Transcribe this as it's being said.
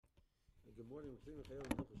Good morning. We're continuing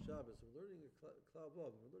Hilchos Shabbos. We're learning Klal.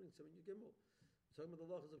 We're learning Siman Gimel. We're talking about the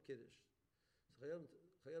halachas of Kiddush. So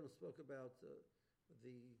Chayam spoke about the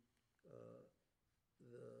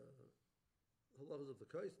halachas of the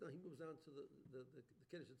kos. Now he moves on to the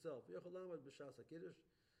Kiddush itself. A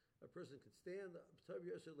person can stand, but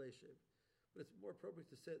it's more appropriate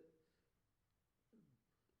to sit.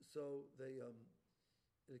 So they,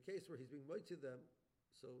 in a case where he's being made to them,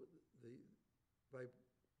 so by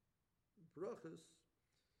brachas,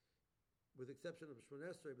 with the exception of Shemon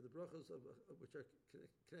Esrei, but the brachas of which are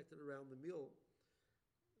connected around the meal,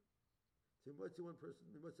 to invite to one person,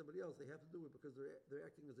 invite somebody else, they have to do it because they're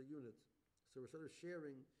acting as a unit. So we're sort of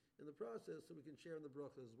sharing in the process, so we can share in the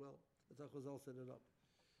bracha as well. That's how Chazal set it up.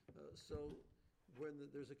 So when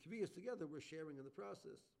there's a kviyas together, we're sharing in the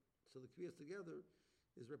process. So the kviyas together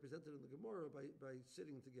is represented in the Gemara by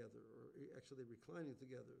sitting together, or actually reclining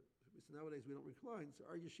together. So nowadays we don't recline, so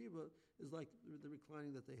our yeshiva is like the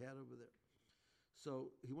reclining that they had over there.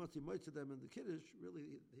 So he wants to invite to them in the Kiddush,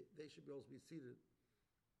 really they should also be seated.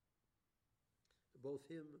 Both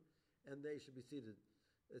him and they should be seated.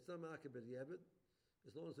 It's not ma'akeh b'diavad,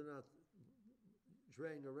 as long as they're not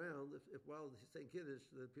draying around. If while he's saying Kiddush,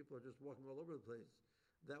 the people are just walking all over the place,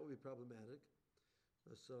 that would be problematic.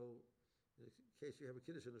 So in case you have a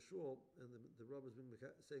Kiddush in a shul and the Rav has been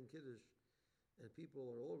saying Kiddush and people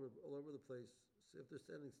are all over the place, so if they're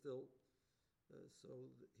standing still, so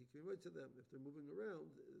he can invite to them. If they're moving around,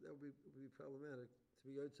 that would be problematic to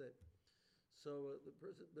be Yotzei. So the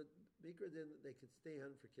person, but Mikra then they could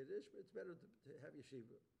stand for Kiddush, but it's better to have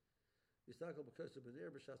yeshiva. Yistakal b'kos b'ner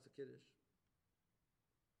b'shas Kiddush.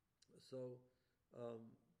 So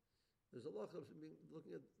there's a lot of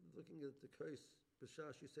looking at the kos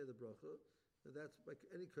b'shash you say the bracha. And that's like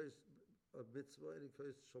any kos of mitzvah, any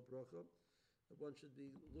kos shel bracha. One should be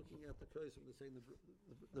looking at the kos when they're saying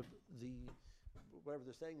the whatever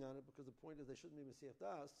they're saying on it, because the point is they shouldn't be Mesiach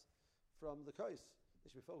Das from the kos. They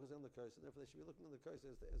should be focused on the kos, and therefore they should be looking at the kos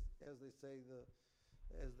as they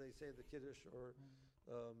say the Kiddush or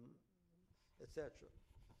etc.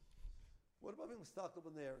 What about being mistakel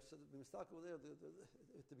in there? So being mistakel in there, at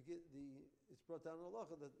the beginning, it's brought down in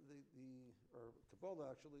halacha that or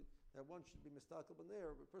Kabbalah actually, that one should be mistakel in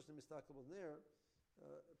there. A person mistakel in there,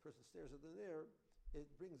 a person stares at the there, it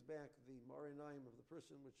brings back the marinaim of the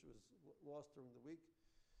person which was lost during the week.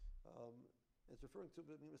 It's referring to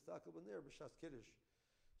being mistakel in there, b'shas Kiddush.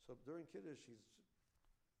 So during Kiddush, he's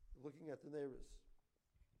looking at the neiros.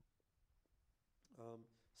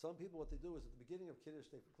 Some people, what they do is at the beginning of Kiddush,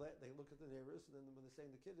 they look at the neiros, and then when they're saying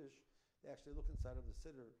the Kiddush, they actually look inside of the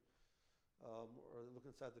Seder, or they look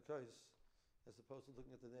inside the kos, as opposed to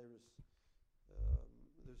looking at the neiros.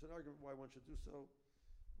 There's an argument why one should do so.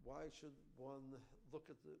 Why should one look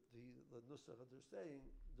at the nusach that they're saying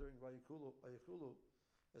during Vayikulu, as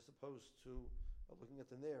opposed to looking at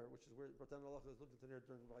the Ner, which is where Ratan Allah is looking at the Ner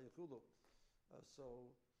during Vayikulu. So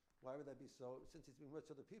why would that be so? Since he's being with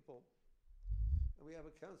other people, and we have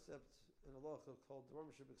a concept in Allah called Dvarim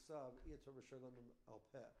Shebiksav Iyat Shalom Al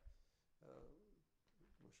Peh.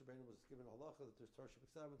 Moshe Rabbeinu was given a halacha that there's Torah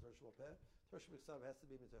Shebiksav and Torah Shebal Peh. Torah Shebiksav has to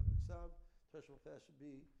be Mitzvah Biksav. Torah Shebal Peh should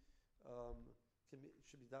be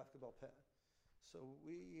Dafka Bal Peh. So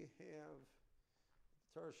we have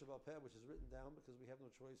Torah Shebal Peh, which is written down because we have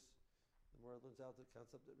no choice. The more it learns out the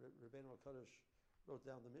concept that Rabbeinu HaKadosh wrote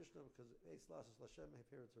down the Mishnah, because Eis Lasses Lashem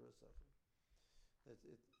Heper Torah Sachem.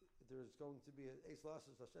 There's going to be an Eis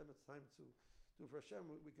Lasses Lashem. It's time to do for Hashem.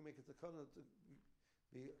 We can make it the Kana to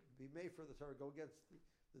be made for the Torah, go against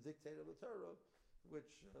the dictate of the Torah, which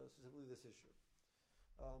specifically this issue.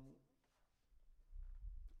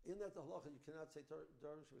 In that the halacha, you cannot say Torah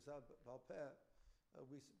Shebiksav Bal Peh.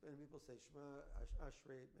 Many people say Shema,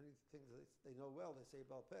 Ashrei, many things that they know well, they say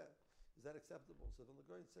Bal Peh. Is that acceptable? So the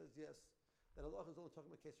Lagoin says yes. That Allah is only talking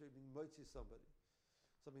about a case where you're being moitzi somebody.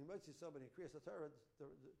 So being moitzi somebody, creates a Torah,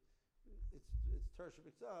 it's Torah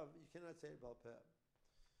Shebiksav, you cannot say it Bal Peh.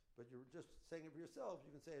 But you're just saying it for yourself,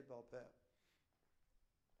 you can say it Bal Peh.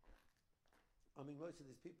 I mean, most of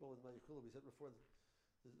these people in Vayikulu, we said before,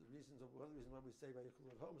 one of the reasons why we say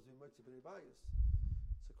Vayikulu at home is being moitzi b'nei bayis.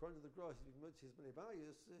 So according to the Gross, he's being moitzi his b'nei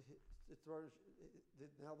bayis.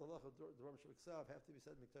 Now the halacha of Dvarim Shebiksav have to be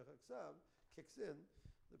said Miktach HaKsav kicks in.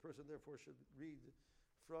 The person therefore should read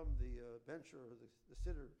from the bencher or the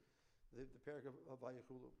sitter the paragraph of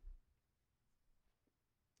Vayikulu.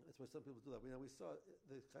 That's why some people do that. We saw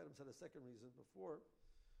the Chayim said a second reason before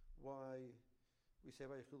why we say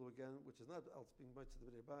Vayikulu again, which is not else being moitzi the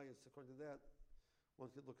b'nei bayis. According to that, one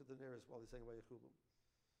could look at the nearest while he's saying Vayikulu.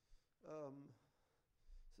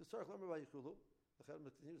 So Tzarech Lamer Vayikulu. The Chayim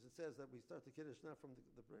continues, it says that we start the Kiddush not from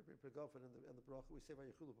the Pregofen and the Bracha, we say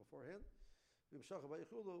Vayichulu beforehand. V'imshacha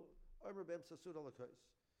Vayichulu, Omer B'em Sasud Alakos.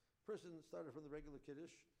 Person started from the regular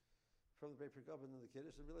Kiddush, from the Beit Pregofen and the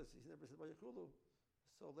Kiddush, and realized he never said Vayichulu.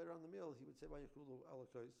 So later on in the meal, he would say Vayichulu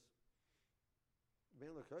Alakos.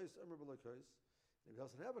 Vein Lakos, Omer B'Lakos. If he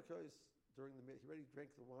doesn't have a kos during the meal, he already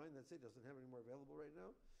drank the wine, that's it, doesn't have any more available right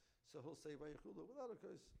now, so he'll say Vayichulu without a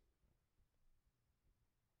kos.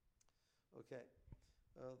 Okay.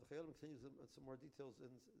 The Chayyim continues some more details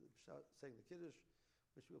in saying the Kiddush,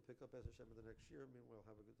 which we'll pick up as Hashem in the next year. Meanwhile,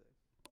 have a good day.